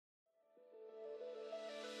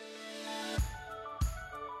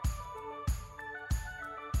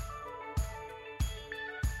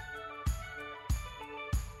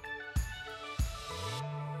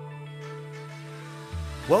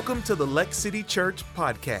Welcome to the Lex City Church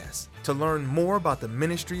podcast. To learn more about the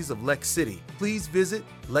ministries of Lex City, please visit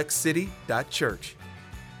lexcity.church.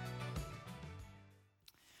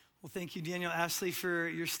 Well, thank you, Daniel Ashley, for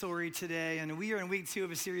your story today. And we are in week 2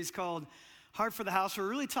 of a series called Heart for the House. We're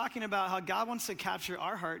really talking about how God wants to capture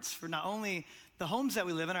our hearts for not only the homes that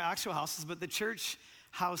we live in, our actual houses, but the church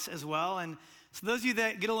house as well. And so those of you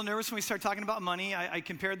that get a little nervous when we start talking about money, I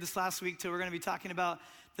compared this last week to we're going to be talking about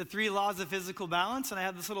the 3 laws of physical balance. And I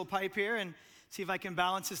have this little pipe here and see if I can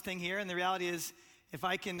balance this thing here. And the reality is, if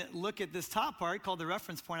I can look at this top part called the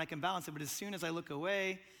reference point, I can balance it. But as soon as I look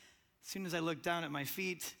away, as soon as I look down at my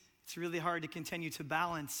feet, it's really hard to continue to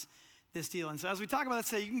balance this deal. And so as we talk about that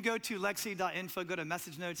today, you can go to lexcity.info, go to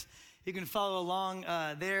message notes. You can follow along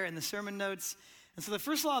there in the sermon notes. And so the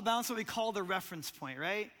first law of balance is what we call the reference point,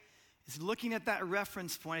 right? It's looking at that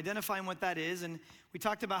reference point, identifying what that is. And we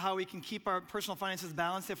talked about how we can keep our personal finances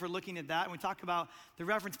balanced if we're looking at that. And we talked about the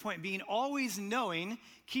reference point being always knowing,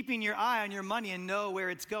 keeping your eye on your money and know where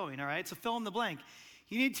it's going, all right? So fill in the blank.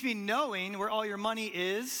 You need to be knowing where all your money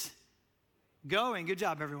is going. Good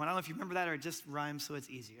job, everyone. I don't know if you remember that or it just rhymes so it's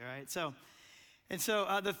easy, all right? So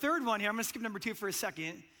the third one here, I'm going to skip number 2 for a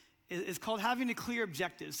second, is called having a clear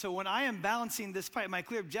objective. So when I am balancing this pipe, my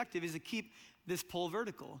clear objective is to keep this pole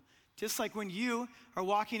vertical. Just like when you are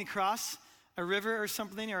walking across a river or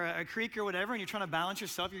something or a creek or whatever and you're trying to balance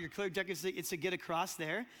yourself, your clear objective is to get across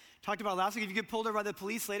there. Talked about last week, if you get pulled over by the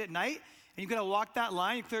police late at night and you got to walk that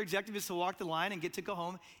line, your clear objective is to walk the line and get to go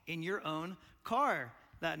home in your own car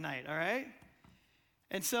that night, all right?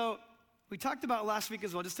 And so we talked about last week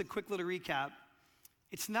as well, just a quick little recap.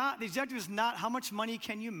 The objective is not how much money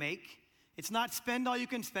can you make. It's not spend all you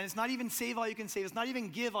can spend. It's not even save all you can save. It's not even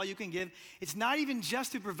give all you can give. It's not even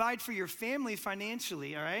just to provide for your family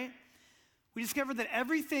financially, all right? We discovered that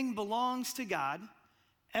everything belongs to God.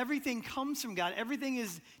 Everything comes from God. Everything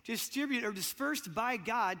is distributed or dispersed by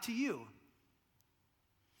God to you.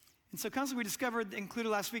 And so constantly we discovered, included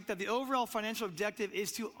last week, that the overall financial objective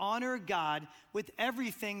is to honor God with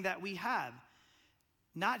everything that we have.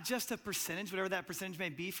 Not just a percentage, whatever that percentage may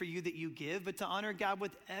be for you that you give, but to honor God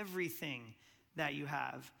with everything that you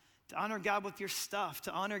have. To honor God with your stuff.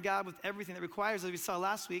 To honor God with everything that requires, as we saw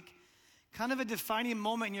last week, kind of a defining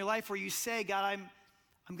moment in your life where you say, God,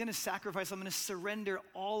 I'm going to sacrifice, I'm going to surrender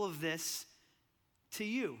all of this to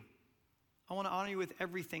you. I want to honor you with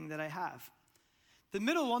everything that I have. The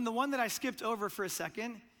middle one, the one that I skipped over for a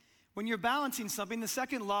second, when you're balancing something, the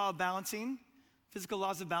second law of balancing, physical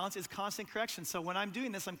laws of balance, is constant correction. So when I'm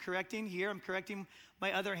doing this, I'm correcting here, I'm correcting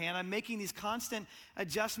my other hand, I'm making these constant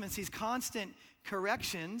adjustments, these constant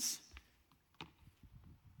corrections,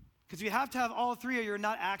 because you have to have all 3 or you're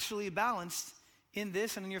not actually balanced in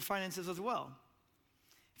this and in your finances as well.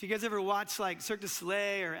 If you guys ever watch like Cirque du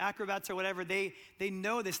Soleil or acrobats or whatever, they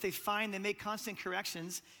know this, they make constant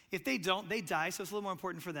corrections. If they don't, they die, so it's a little more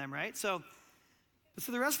important for them, right? So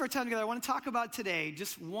the rest of our time together, I want to talk about today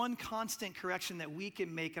just one constant correction that we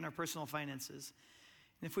can make in our personal finances.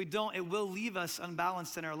 And if we don't, it will leave us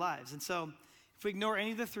unbalanced in our lives. And so if we ignore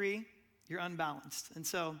any of the 3, you're unbalanced. And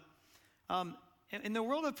so in the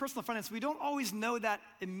world of personal finance, we don't always know that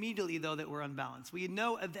immediately, though, that we're unbalanced. We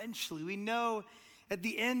know eventually. We know at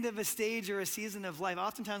the end of a stage or a season of life.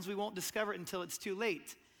 Oftentimes, we won't discover it until it's too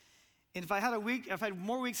late. And if I had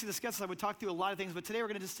more weeks to discuss this, I would talk through a lot of things. But today, we're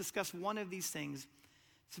going to just discuss one of these things.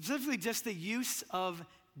 Specifically, just the use of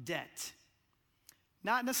debt.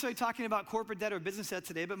 Not necessarily talking about corporate debt or business debt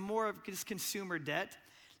today, but more of just consumer debt.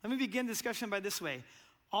 Let me begin the discussion by this way.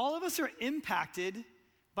 All of us are impacted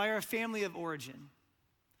by our family of origin.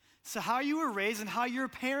 So how you were raised and how your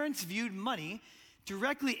parents viewed money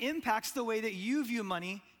directly impacts the way that you view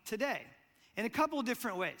money today in a couple of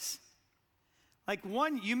different ways. Like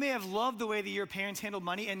one, you may have loved the way that your parents handled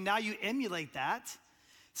money and now you emulate that.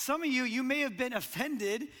 Some of you may have been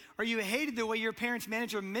offended or you hated the way your parents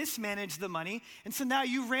managed or mismanaged the money, and so now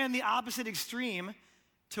you ran the opposite extreme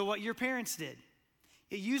to what your parents did.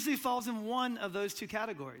 It usually falls in one of those 2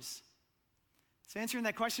 categories. So answering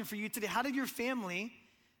that question for you today, how did your family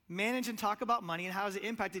manage and talk about money, and how has it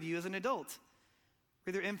impacted you as an adult?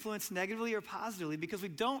 Whether influenced negatively or positively, because we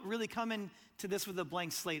don't really come into this with a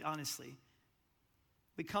blank slate, honestly.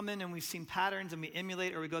 We come in and we've seen patterns and we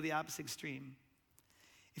emulate, or we go the opposite extreme.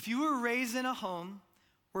 If you were raised in a home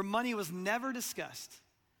where money was never discussed,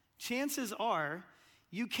 chances are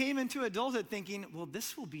you came into adulthood thinking, well,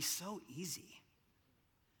 this will be so easy.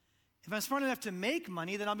 If I'm smart enough to make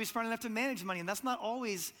money, then I'll be smart enough to manage money, and that's not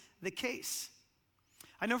always the case.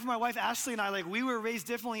 I know for my wife, Ashley, and I, we were raised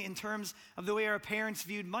differently in terms of the way our parents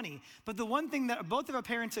viewed money. But the one thing that both of our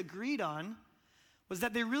parents agreed on was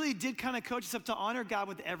that they really did kind of coach us up to honor God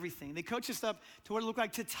with everything. They coached us up to what it looked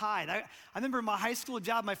like to tithe. I remember my high school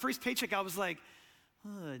job, my first paycheck, I was like,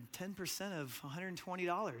 10% of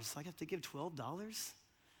 $120. I have to give $12?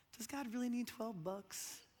 Does God really need 12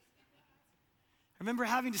 bucks? I remember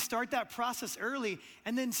having to start that process early.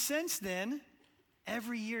 And then since then,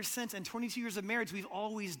 every year since, and 22 years of marriage, we've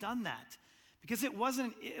always done that. Because it was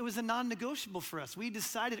a non-negotiable for us. We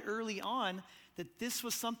decided early on that this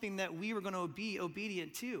was something that we were going to be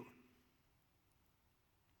obedient to.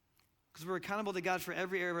 Because we're accountable to God for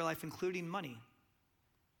every area of our life, including money.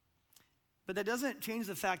 But that doesn't change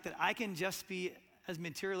the fact that I can just be as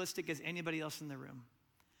materialistic as anybody else in the room.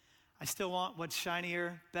 I still want what's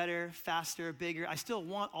shinier, better, faster, bigger. I still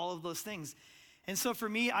want all of those things. And so for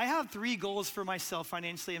me, I have 3 goals for myself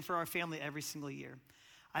financially and for our family every single year.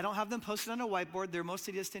 I don't have them posted on a whiteboard. They're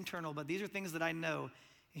mostly just internal, but these are things that I know.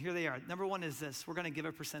 And here they are. Number 1 is this. We're going to give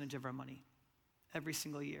a percentage of our money every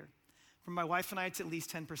single year. For my wife and I, it's at least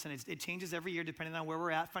 10%. It changes every year depending on where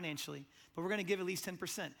we're at financially, but we're going to give at least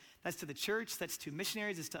 10%. That's to the church, that's to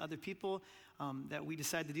missionaries, it's to other people that we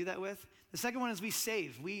decide to do that with. The second one is we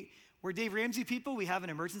save. We're Dave Ramsey people. We have an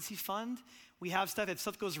emergency fund. We have stuff, if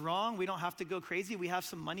stuff goes wrong, we don't have to go crazy. We have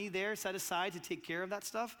some money there set aside to take care of that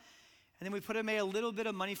stuff. And then we put away a little bit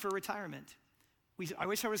of money for retirement. I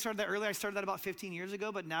wish I would have started that earlier. I started that about 15 years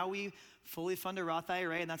ago, but now we fully fund a Roth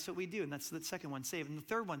IRA, and that's what we do. And that's the second one, save. And the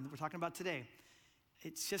third one that we're talking about today,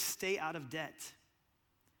 it's just stay out of debt.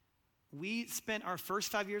 We spent our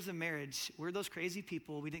first 5 years of marriage, we're those crazy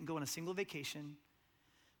people. We didn't go on a single vacation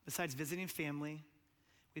besides visiting family.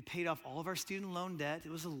 We paid off all of our student loan debt.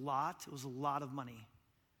 It was a lot. It was a lot of money.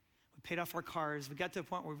 We paid off our cars. We got to a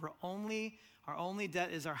point where our only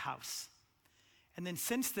debt is our house. And then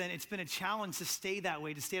since then, it's been a challenge to stay that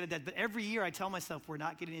way, to stay out of debt. But every year I tell myself, we're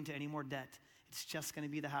not getting into any more debt. It's just going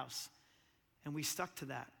to be the house. And we stuck to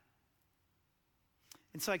that.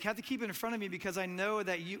 And so I have to keep it in front of me because I know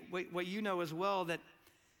that what you know as well, that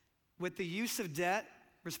with the use of debt,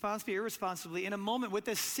 responsibly or irresponsibly, in a moment with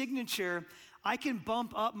a signature, I can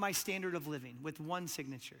bump up my standard of living with one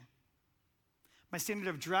signature. My standard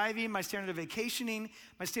of driving, my standard of vacationing,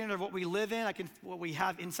 my standard of what we live in, what we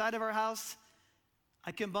have inside of our house,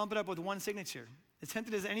 I can bump it up with one signature. As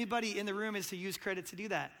tempted as anybody in the room is to use credit to do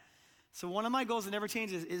that. So one of my goals that never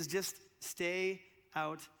changes is just stay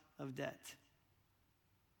out of debt.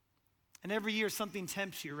 And every year something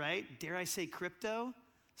tempts you, right? Dare I say crypto?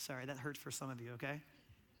 Sorry, that hurts for some of you, okay?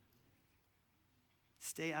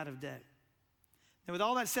 Stay out of debt. And with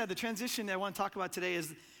all that said, the transition that I want to talk about today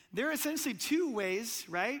is there are essentially 2 ways,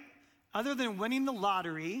 right? Other than winning the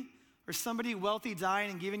lottery or somebody wealthy dying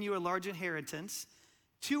and giving you a large inheritance,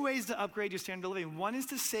 2 ways to upgrade your standard of living. One is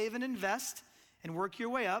to save and invest and work your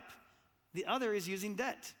way up. The other is using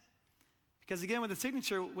debt. Because again, with a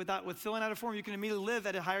signature, with filling out a form, you can immediately live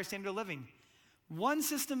at a higher standard of living. One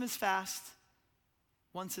system is fast,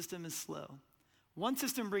 one system is slow. One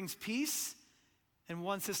system brings peace, and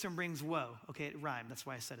one system brings woe. Okay, it rhymed, that's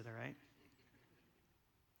why I said it, all right?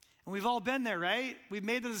 And we've all been there, right? We've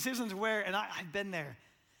made the decisions where, and I've been there.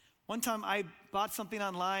 One time I bought something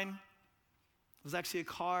online. It was actually a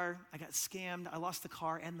car. I got scammed. I lost the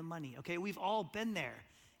car and the money, okay? We've all been there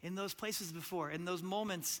in those places before, in those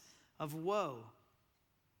moments of woe.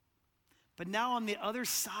 But now on the other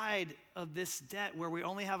side of this debt where we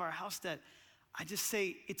only have our house debt, I just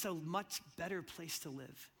say it's a much better place to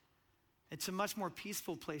live. It's a much more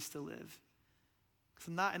peaceful place to live. Because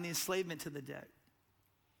I'm not in the enslavement to the debt.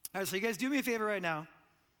 All right, so you guys do me a favor right now.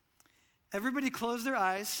 Everybody close their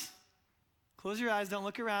eyes. Close your eyes, don't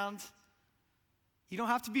look around. You don't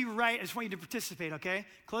have to be right, I just want you to participate, okay?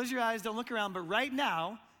 Close your eyes, don't look around, but right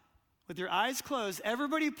now, with your eyes closed,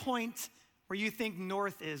 everybody point where you think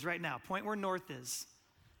north is right now. Point where north is.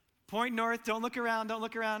 Point north, don't look around, don't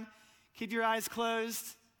look around. Keep your eyes closed.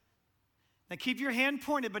 Now keep your hand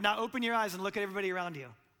pointed, but now open your eyes and look at everybody around you.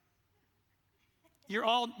 You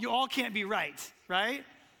all can't be right?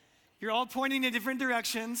 You're all pointing in different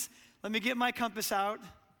directions. Let me get my compass out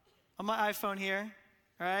on my iPhone here,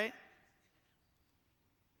 all right?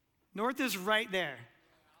 North is right there.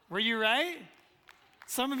 Were you right?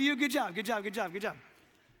 Some of you, good job. All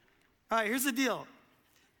right, here's the deal.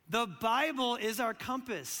 The Bible is our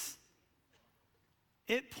compass.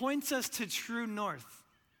 It points us to true north.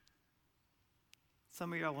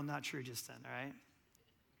 Some of you are, well, not true just then, all right?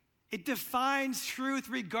 It defines truth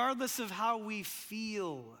regardless of how we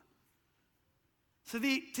feel. So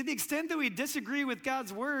to the extent that we disagree with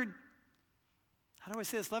God's word, how do I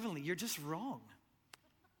say this lovingly? You're just wrong.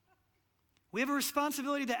 We have a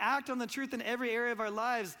responsibility to act on the truth in every area of our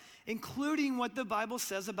lives, including what the Bible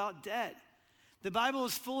says about debt. The Bible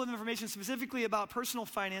is full of information specifically about personal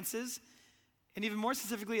finances, and even more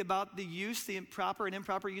specifically about the proper and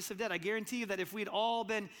improper use of debt. I guarantee you that if we'd all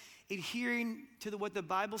been adhering to what the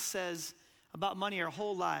Bible says about money our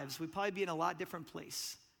whole lives, we'd probably be in a lot different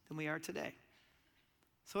place than we are today.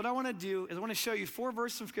 So what I want to do is I want to show you 4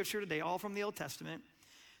 verses from Scripture today, all from the Old Testament,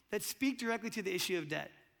 that speak directly to the issue of debt.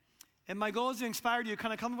 And my goal is to inspire you to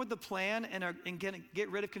kind of come up with a plan and get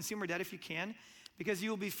rid of consumer debt if you can, because you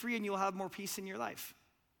will be free and you will have more peace in your life.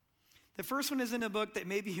 The first one is in a book that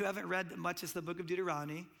maybe you haven't read that much. It's the book of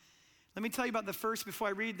Deuteronomy. Let me tell you about the first before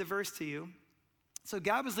I read the verse to you. So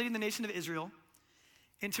God was leading the nation of Israel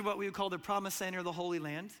into what we would call the promised land or the Holy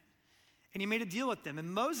Land. And he made a deal with them.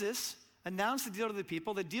 And Moses announced the deal to the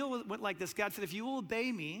people. The deal went like this. God said, if you will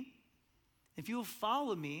obey me, if you will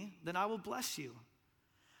follow me, then I will bless you.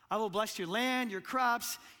 I will bless your land, your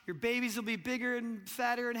crops, your babies will be bigger and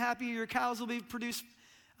fatter and happier, your cows will be produced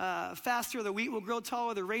faster, the wheat will grow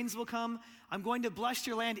taller, the rains will come. I'm going to bless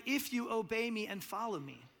your land if you obey me and follow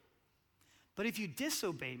me. But if you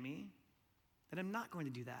disobey me, then I'm not going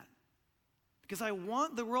to do that. Because I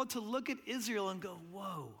want the world to look at Israel and go,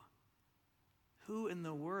 whoa, who in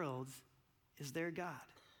the world is their God?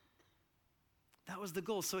 That was the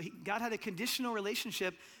goal. So God had a conditional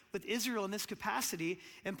relationship with Israel in this capacity,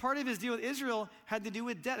 and part of his deal with Israel had to do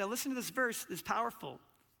with debt. Now listen to this verse, it's powerful.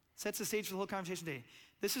 Sets the stage for the whole conversation today.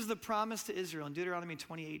 This is the promise to Israel in Deuteronomy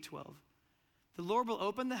 28:12. The Lord will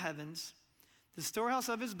open the heavens, the storehouse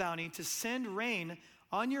of his bounty, to send rain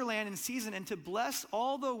on your land in season and to bless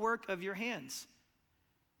all the work of your hands.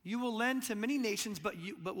 You will lend to many nations, but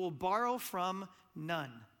will borrow from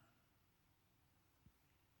none.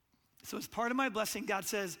 So as part of my blessing, God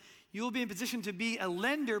says, you will be in position to be a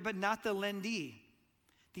lender, but not the lendee.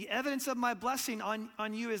 The evidence of my blessing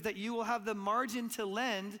on you is that you will have the margin to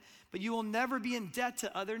lend, but you will never be in debt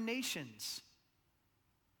to other nations.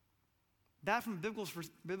 That from a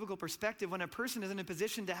biblical perspective, when a person is in a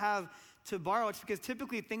position to borrow, it's because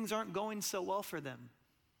typically things aren't going so well for them.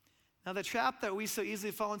 Now the trap that we so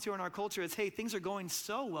easily fall into in our culture is, hey, things are going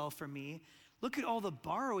so well for me. Look at all the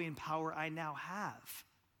borrowing power I now have.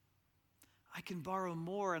 I can borrow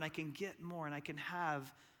more and I can get more and I can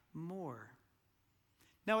have more.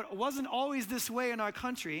 Now, it wasn't always this way in our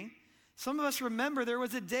country. Some of us remember there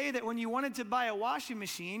was a day that when you wanted to buy a washing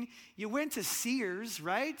machine, you went to Sears,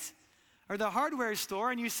 right? Or the hardware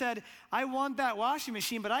store, and you said, I want that washing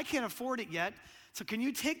machine, but I can't afford it yet. So can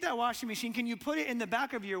you take that washing machine? Can you put it in the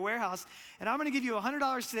back of your warehouse? And I'm going to give you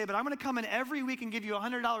 $100 today, but I'm going to come in every week and give you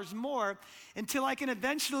 $100 more until I can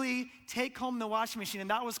eventually take home the washing machine. And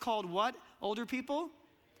that was called what, older people?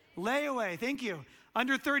 Layaway. Thank you.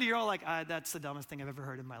 Under 30, you're all like, that's the dumbest thing I've ever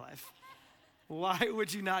heard in my life. Why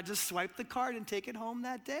would you not just swipe the card and take it home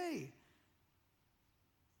that day?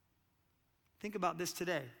 Think about this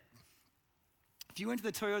today. If you went to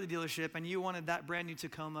the Toyota dealership and you wanted that brand new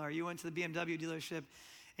Tacoma, or you went to the BMW dealership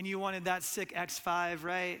and you wanted that sick X5,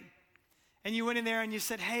 right? And you went in there and you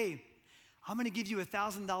said, hey, I'm going to give you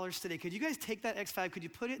 $1,000 today. Could you guys take that X5? Could you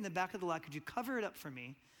put it in the back of the lot? Could you cover it up for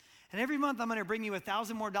me? And every month I'm going to bring you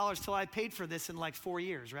 $1,000 more till I paid for this in like 4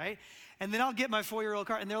 years, right? And then I'll get my 4-year-old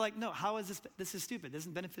car. And they're like, no, how is this? This is stupid. This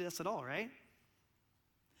doesn't benefit us at all, right?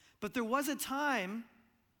 But there was a time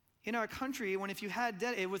in our country when if you had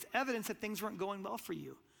debt, it was evidence that things weren't going well for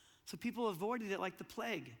you. So people avoided it like the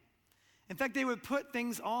plague. In fact, they would put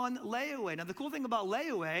things on layaway. Now, the cool thing about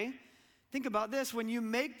layaway, think about this. When you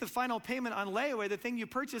make the final payment on layaway, the thing you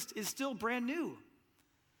purchased is still brand new.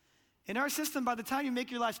 In our system, by the time you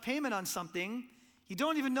make your last payment on something, you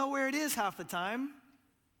don't even know where it is half the time.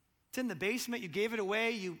 It's in the basement, you gave it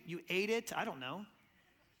away, you ate it, I don't know.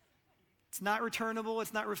 It's not returnable,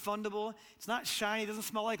 it's not refundable, it's not shiny, it doesn't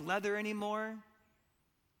smell like leather anymore.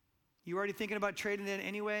 You're already thinking about trading it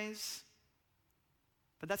anyways.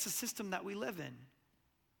 But that's the system that we live in.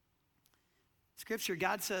 Scripture,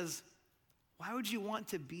 God says, why would you want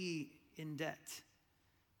to be in debt?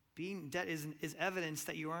 Being in debt is evidence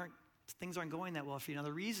that things aren't going that well for you. Now,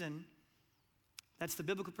 the reason that's the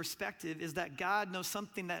biblical perspective is that God knows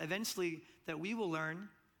something that eventually that we will learn,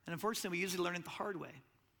 and unfortunately, we usually learn it the hard way.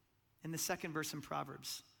 In the second verse in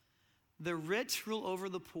Proverbs, the rich rule over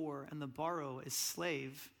the poor, and the borrower is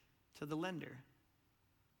slave to the lender.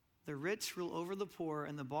 The rich rule over the poor,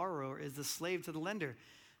 and the borrower is the slave to the lender.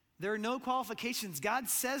 There are no qualifications. God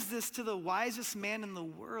says this to the wisest man in the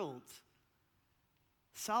world.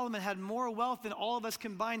 Solomon had more wealth than all of us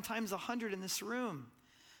combined times 100 in this room.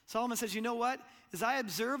 Solomon says, you know what? As I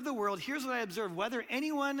observe the world, here's what I observe.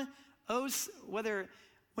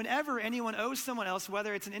 Whenever anyone owes someone else,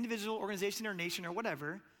 whether it's an individual, organization, or nation, or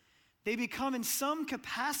whatever, they become in some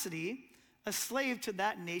capacity a slave to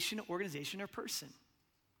that nation, organization, or person.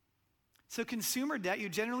 So consumer debt, you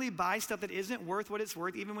generally buy stuff that isn't worth what it's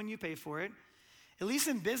worth, even when you pay for it. At least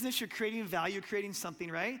in business, you're creating value, you're creating something,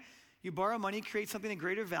 right? You borrow money, create something of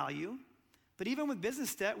greater value. But even with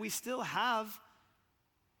business debt, we still have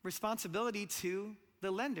responsibility to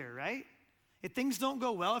the lender, right? If things don't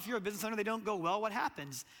go well, if you're a business owner, they don't go well, what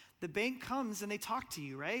happens? The bank comes and they talk to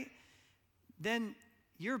you, right? Then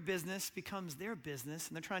your business becomes their business,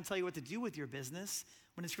 and they're trying to tell you what to do with your business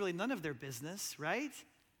when it's really none of their business, right?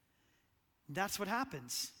 That's what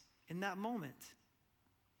happens in that moment.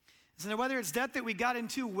 So now whether it's debt that we got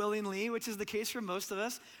into willingly, which is the case for most of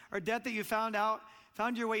us, or debt that you found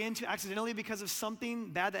your way into accidentally because of something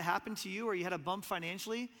bad that happened to you or you had a bump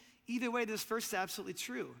financially, either way, this verse is absolutely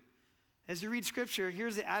true. As you read scripture,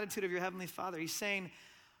 here's the attitude of your heavenly Father. He's saying,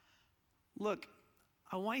 look,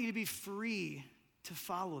 I want you to be free to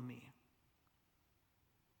follow me.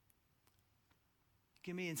 You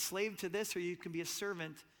can be enslaved to this, or you can be a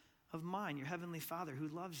servant of mine, your heavenly Father who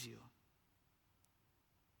loves you.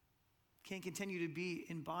 Can't continue to be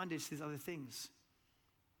in bondage to these other things.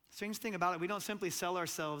 Strange thing about it, we don't simply sell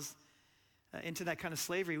ourselves into that kind of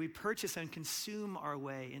slavery. We purchase and consume our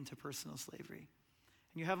way into personal slavery.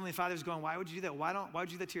 And your heavenly Father's going, why would you do that? Why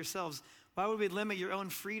would you do that to yourselves? Why would we limit your own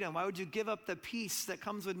freedom? Why would you give up the peace that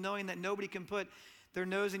comes with knowing that nobody can put their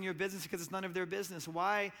nose in your business because it's none of their business?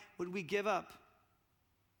 Why would we give up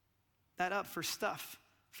that up for stuff,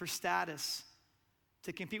 for status,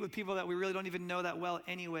 to compete with people that we really don't even know that well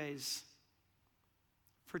anyways,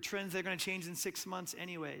 for trends that are going to change in 6 months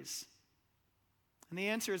anyways? And the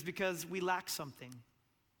answer is because we lack something.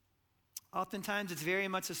 Oftentimes, it's very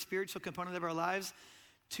much a spiritual component of our lives.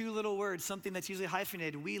 2 little words, something that's usually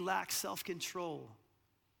hyphenated. We lack self-control.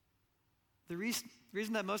 The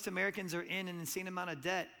reason that most Americans are in an insane amount of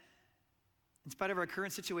debt, in spite of our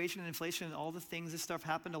current situation and inflation and all the things, this stuff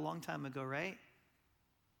happened a long time ago, right?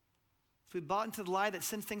 If we bought into the lie that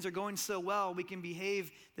since things are going so well, we can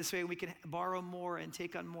behave this way, we can borrow more and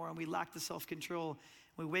take on more, and we lack the self-control.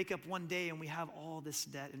 We wake up one day and we have all this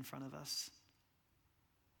debt in front of us.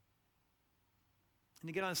 And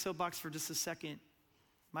to get on a soapbox for just a second,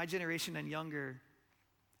 my generation and younger,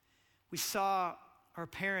 we saw our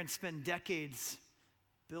parents spend decades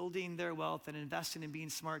building their wealth and investing in being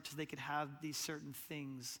smart so they could have these certain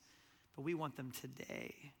things, but we want them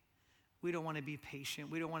today. We don't want to be patient.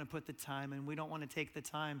 We don't want to put the time in. We don't want to take the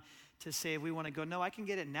time to say, if we want to go, no, I can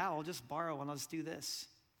get it now. I'll just borrow and I'll just do this.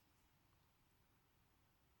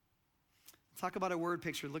 Talk about a word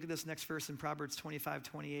picture. Look at this next verse in Proverbs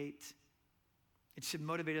 25:28. It should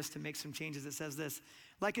motivate us to make some changes. It says this: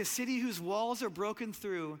 like a city whose walls are broken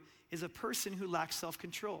through is a person who lacks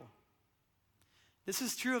self-control. This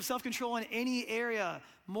is true of self-control in any area,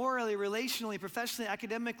 morally, relationally, professionally,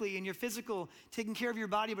 academically, in your physical, taking care of your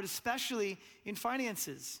body, but especially in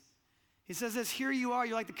finances. He says this: here you are,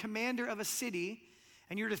 you're like the commander of a city,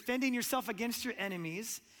 and you're defending yourself against your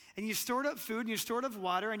enemies, and you stored up food, and you stored up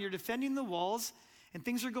water, and you're defending the walls, and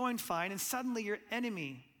things are going fine, and suddenly your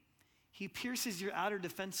enemy, he pierces your outer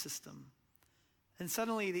defense system. And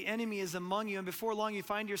suddenly the enemy is among you, and before long you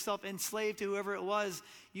find yourself enslaved to whoever it was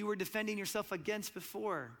you were defending yourself against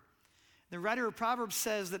before. The writer of Proverbs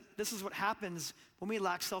says that this is what happens when we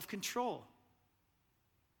lack self-control.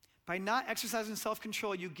 By not exercising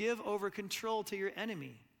self-control, you give over control to your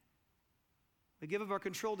enemy. We give up our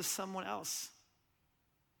control to someone else.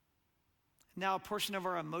 Now a portion of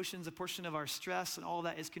our emotions, a portion of our stress, and all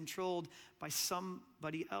that is controlled by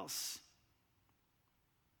somebody else.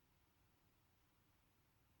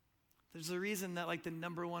 There's a reason that, like, the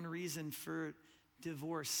number one reason for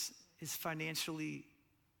divorce is financially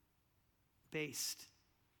based.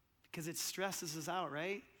 Because it stresses us out,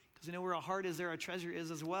 right? Because we know where our heart is, there our treasure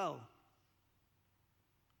is as well.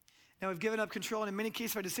 Now we've given up control, and in many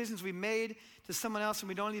cases our decisions we made to someone else and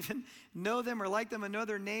we don't even know them or like them and know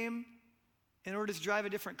their name in order to drive a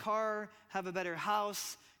different car, have a better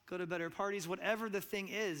house, go to better parties, whatever the thing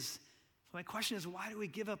is. So my question is, why do we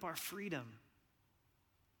give up our freedom?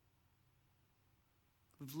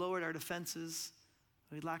 We've lowered our defenses.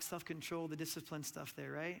 We lack self-control, the discipline stuff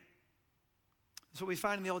there, right? That's what we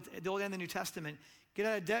find in the Old and the New Testament. Get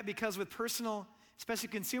out of debt because with personal, especially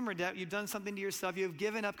consumer debt, you've done something to yourself. You have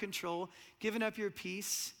given up control, given up your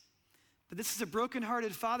peace. But this is a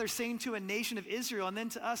brokenhearted father saying to a nation of Israel, and then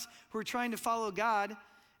to us who are trying to follow God,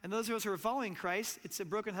 and those of us who are following Christ, it's a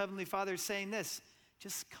broken heavenly father saying this: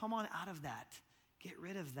 just come on out of that. Get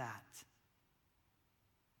rid of that.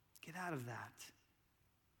 Get out of that.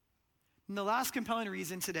 And the last compelling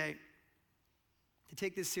reason today to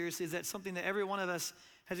take this seriously is that something that every one of us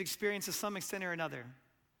has experienced to some extent or another.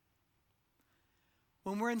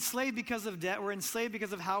 When we're enslaved because of debt, we're enslaved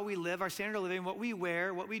because of how we live, our standard of living, what we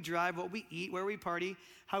wear, what we drive, what we eat, where we party,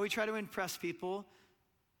 how we try to impress people.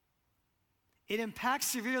 It impacts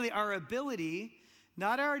severely our ability,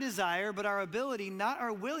 not our desire, but our ability, not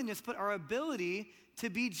our willingness, but our ability to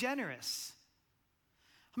be generous.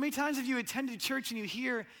 How many times have you attended church and you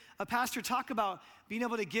hear a pastor talk about being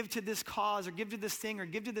able to give to this cause or give to this thing or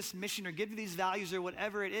give to this mission or give to these values or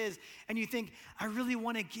whatever it is, and you think, I really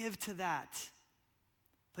want to give to that.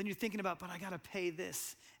 But then you're thinking about, but I got to pay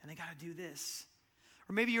this and I got to do this.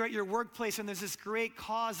 Or maybe you're at your workplace and there's this great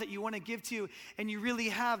cause that you want to give to and you really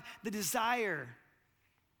have the desire,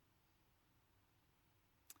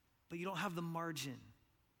 but you don't have the margin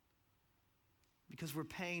because we're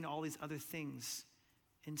paying all these other things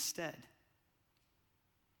instead.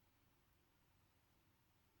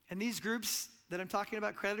 And these groups that I'm talking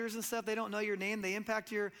about, creditors and stuff, they don't know your name. They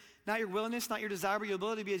impact not your willingness, not your desire, but your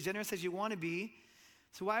ability to be as generous as you want to be.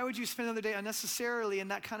 So why would you spend another day unnecessarily in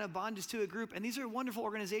that kind of bondage to a group? And these are wonderful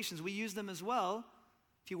organizations. We use them as well.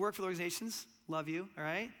 If you work for the organizations, love you, all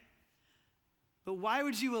right? But why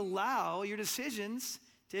would you allow your decisions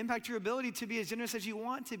to impact your ability to be as generous as you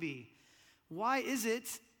want to be? Why is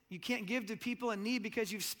it you can't give to people in need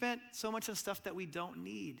because you've spent so much on stuff that we don't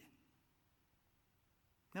need?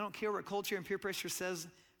 I don't care what culture and peer pressure says,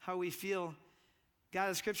 how we feel. God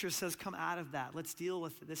in Scripture says, come out of that. Let's deal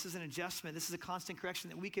with it. This is an adjustment. This is a constant correction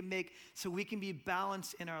that we can make so we can be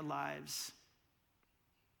balanced in our lives.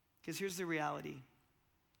 Because here's the reality.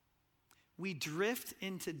 We drift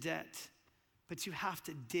into debt, but you have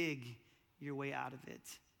to dig your way out of it.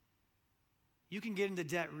 You can get into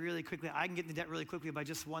debt really quickly. I can get into debt really quickly by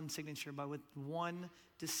just one signature, with one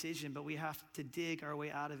decision, but we have to dig our way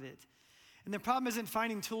out of it. And the problem isn't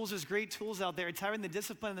finding tools. There's great tools out there. It's having the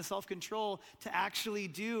discipline and the self-control to actually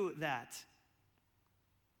do that.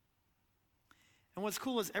 And what's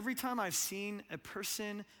cool is every time I've seen a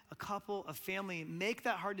person, a couple, a family make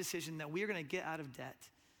that hard decision that we are going to get out of debt,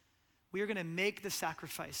 we are going to make the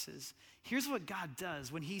sacrifices. Here's what God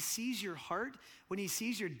does. When he sees your heart, when he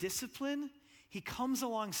sees your discipline, he comes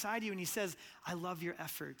alongside you and he says, I love your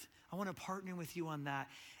effort. I want to partner with you on that.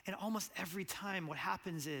 And almost every time what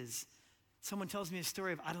happens is someone tells me a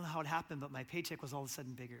story of, I don't know how it happened, but my paycheck was all of a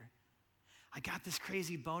sudden bigger. I got this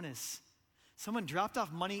crazy bonus. Someone dropped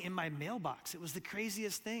off money in my mailbox. It was the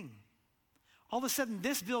craziest thing. All of a sudden,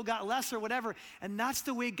 this bill got less or whatever. And that's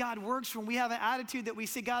the way God works when we have an attitude that we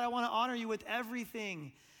say, God, I want to honor you with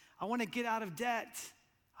everything. I want to get out of debt.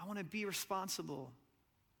 I want to be responsible.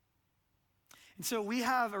 And so we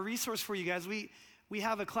have a resource for you guys. We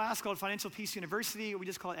have a class called Financial Peace University, or we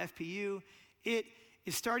just call it FPU. It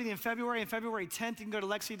is starting in February, and February 10th. You can go to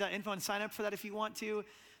lexcity.info and sign up for that if you want to.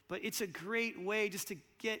 But it's a great way just to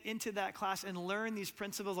get into that class and learn these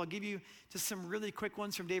principles. I'll give you just some really quick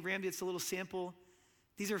ones from Dave Ramsey. It's a little sample.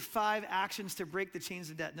 These are 5 actions to break the chains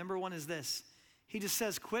of debt. Number 1 is this. He just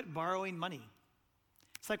says, quit borrowing money.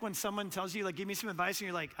 It's like when someone tells you, like, give me some advice, and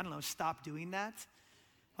you're like, I don't know, stop doing that.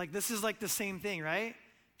 Like, this is like the same thing, right?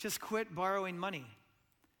 Just quit borrowing money.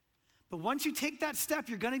 But once you take that step,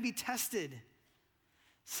 you're going to be tested.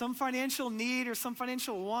 Some financial need or some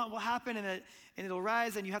financial want will happen and it'll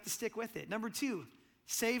rise and you have to stick with it. Number 2,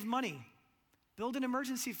 save money. Build an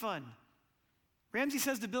emergency fund. Ramsey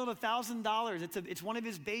says to build $1,000. It's one of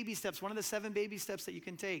his baby steps, one of the 7 baby steps that you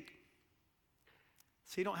can take.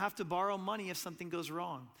 So you don't have to borrow money if something goes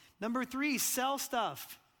wrong. Number 3, sell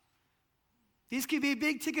stuff. These could be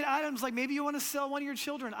big ticket items, like maybe you want to sell one of your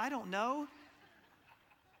children. I don't know.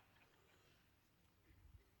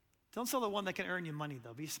 Don't sell the one that can earn you money,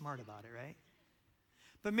 though. Be smart about it, right?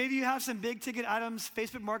 But maybe you have some big ticket items.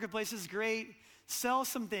 Facebook Marketplace is great. Sell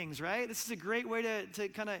some things, right? This is a great way to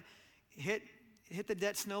kind of hit the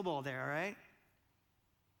debt snowball there, all right?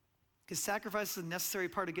 Because sacrifice is a necessary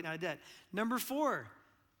part of getting out of debt. Number 4,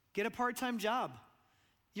 get a part-time job.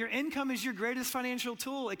 Your income is your greatest financial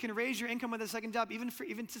tool. It can raise your income with a second job, even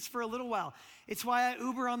just for a little while. It's why I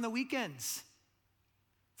Uber on the weekends.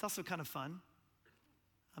 It's also kind of fun.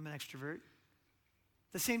 I'm an extrovert.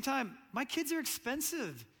 At the same time, my kids are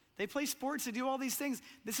expensive. They play sports, they do all these things.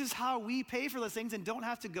 This is how we pay for those things and don't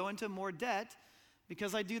have to go into more debt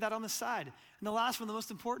because I do that on the side. And the last one, the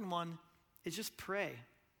most important one, is just pray.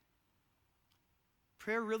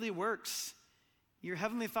 Prayer really works. Your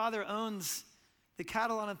Heavenly Father owns the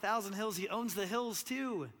cattle on 1,000 hills. He owns the hills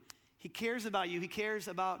too. He cares about you. He cares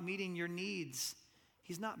about meeting your needs.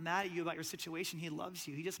 He's not mad at you about your situation. He loves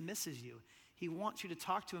you. He just misses you. He wants you to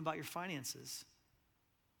talk to him about your finances.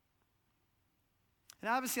 And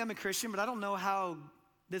obviously I'm a Christian, but I don't know how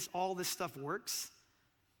all this stuff works.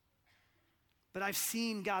 But I've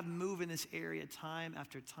seen God move in this area time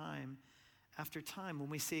after time after time when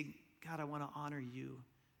we say, God, I want to honor you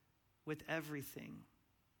with everything.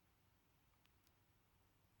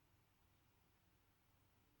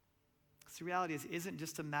 Because the reality is, it isn't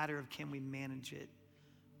just a matter of can we manage it.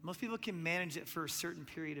 Most people can manage it for a certain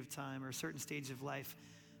period of time or a certain stage of life,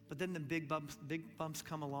 but then the big bumps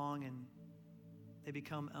come along and they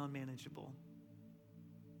become unmanageable.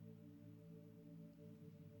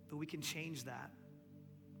 But we can change that.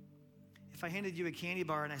 If I handed you a candy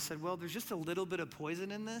bar and I said, well, there's just a little bit of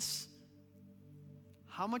poison in this,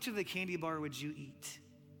 how much of the candy bar would you eat?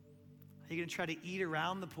 Are you going to try to eat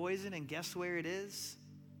around the poison and guess where it is?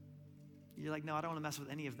 You're like, no, I don't want to mess with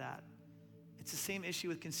any of that. It's the same issue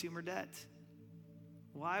with consumer debt.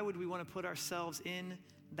 Why would we want to put ourselves in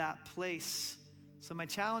that place? So my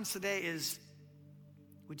challenge today is,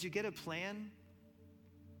 would you get a plan?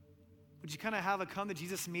 Would you kind of have a come to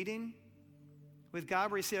Jesus meeting with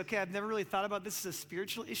God where you say, okay, I've never really thought about this as a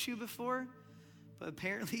spiritual issue before, but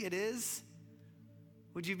apparently it is.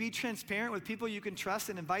 Would you be transparent with people you can trust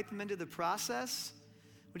and invite them into the process?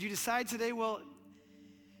 Would you decide today, well,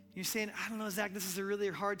 you're saying, I don't know, Zach, this is a really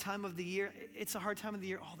hard time of the year. It's a hard time of the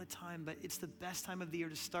year all the time, but it's the best time of the year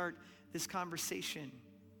to start this conversation.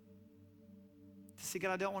 To say,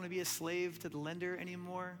 God, I don't want to be a slave to the lender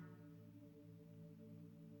anymore.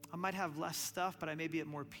 I might have less stuff, but I may be at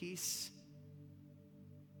more peace.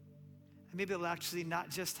 I may be able to actually not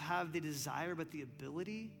just have the desire, but the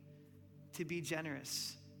ability to be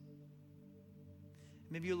generous.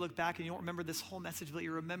 Maybe you look back and you don't remember this whole message, but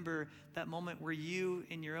you remember that moment where you,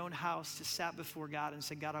 in your own house, just sat before God and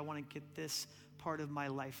said, God, I want to get this part of my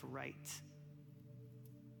life right.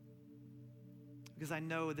 Because I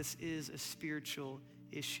know this is a spiritual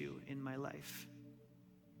issue in my life.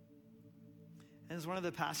 And as one of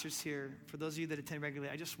the pastors here, for those of you that attend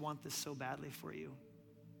regularly, I just want this so badly for you.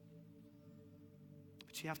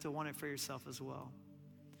 But you have to want it for yourself as well.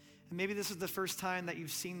 And maybe this is the first time that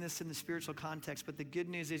you've seen this in the spiritual context, but the good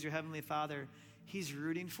news is your Heavenly Father, He's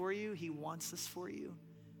rooting for you. He wants this for you.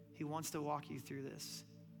 He wants to walk you through this.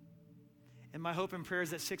 And my hope and prayer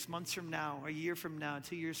is that 6 months from now, a year from now,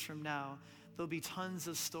 2 years from now, there'll be tons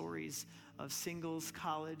of stories of singles,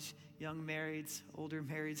 college, young marrieds, older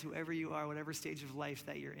marrieds, whoever you are, whatever stage of life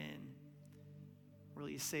that you're in, where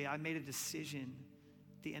you say, I made a decision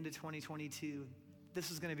at the end of 2022. This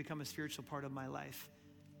is going to become a spiritual part of my life.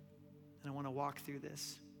 And I want to walk through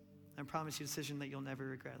this. I promise you a decision that you'll never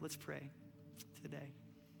regret. Let's pray today.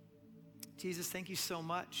 Jesus, thank you so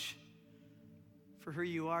much for who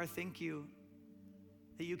you are. Thank you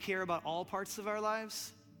that you care about all parts of our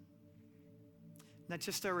lives, not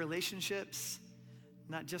just our relationships,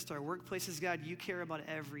 not just our workplaces. God, you care about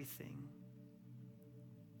everything.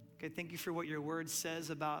 God, thank you for what your word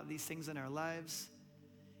says about these things in our lives,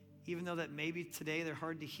 even though that maybe today they're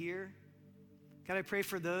hard to hear. God, I pray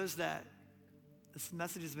for those that this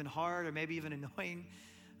message has been hard or maybe even annoying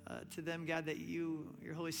to them, God, that you,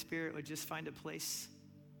 your Holy Spirit, would just find a place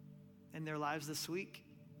in their lives this week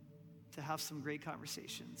to have some great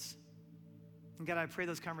conversations. And God, I pray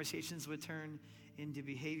those conversations would turn into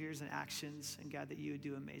behaviors and actions, and God, that you would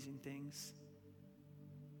do amazing things.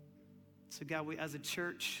 So God, we as a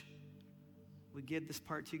church, we give this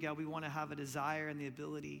part to you. God, we want to have a desire and the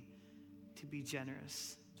ability to be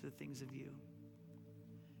generous to the things of you.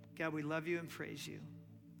 God, we love you and praise you.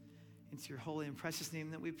 It's your holy and precious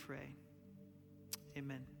name that we pray.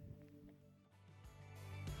 Amen.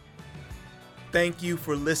 Thank you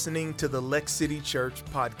for listening to the Lex City Church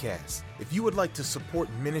podcast. If you would like to support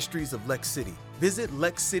ministries of Lex City, visit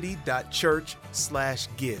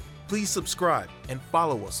lexcity.church/give. Please subscribe and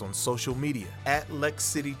follow us on social media @Lex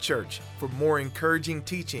City Church for more encouraging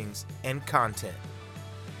teachings and content.